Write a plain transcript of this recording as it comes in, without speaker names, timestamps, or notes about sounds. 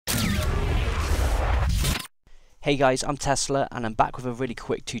Hey guys, I'm Tesla and I'm back with a really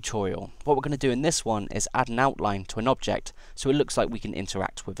quick tutorial. What we're going to do in this one is add an outline to an object so it looks like we can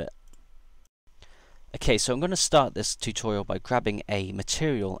interact with it. Okay, so I'm going to start this tutorial by grabbing a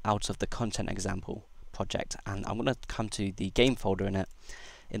material out of the content example project, and I'm going to come to the game folder in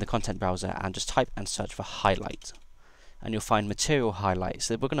the content browser and just type and search for highlight. And you'll find material highlight.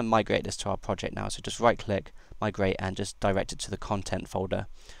 So we're going to migrate this to our project now, so just right click, migrate, and just direct it to the content folder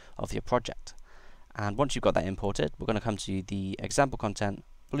of your project. And once you've got that imported, we're going to come to the example content,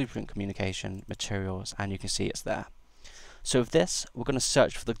 blueprint communication, materials, and you can see it's there. So with this, we're going to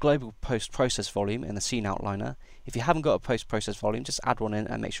search for the global post-process volume in the scene outliner. If you haven't got a post-process volume, just add one in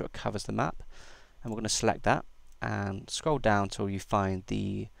and make sure it covers the map. And we're going to select that and scroll down till you find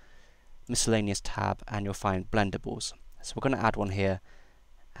the miscellaneous tab and you'll find blendables. So we're going to add one here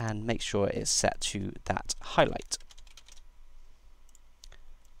and make sure it's set to that highlight.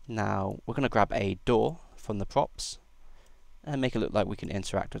 Now we're going to grab a door from the props and make it look like we can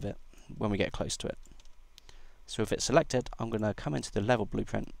interact with it when we get close to it. So if it's selected, I'm going to come into the level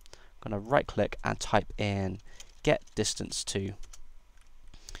blueprint, I'm going to right click and type in get distance to,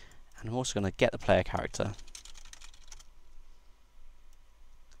 and I'm also going to get the player character,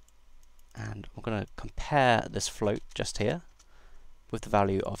 and I'm going to compare this float just here with the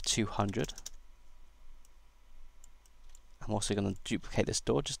value of 200. I'm also going to duplicate this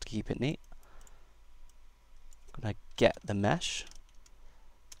door just to keep it neat. I'm going to get the mesh,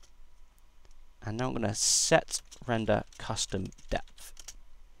 and now I'm going to set render custom depth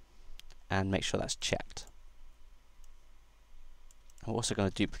and make sure that's checked. I'm also going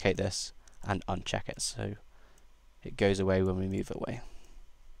to duplicate this and uncheck it so it goes away when we move it away.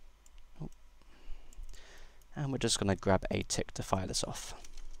 And we're just going to grab a tick to fire this off.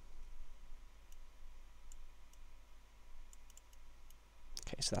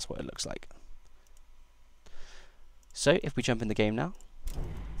 Okay, so that's what it looks like. So if we jump in the game now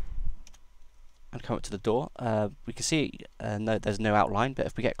and come up to the door, we can see no, there's no outline, but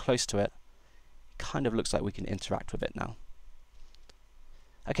if we get close to it, it kind of looks like we can interact with it now.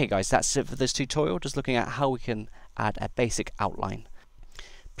 Okay guys, that's it for this tutorial, just looking at how we can add a basic outline.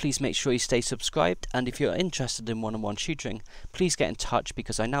 Please make sure you stay subscribed, and if you're interested in one-on-one tutoring, please get in touch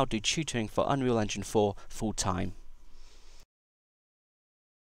because I now do tutoring for Unreal Engine 4 full time.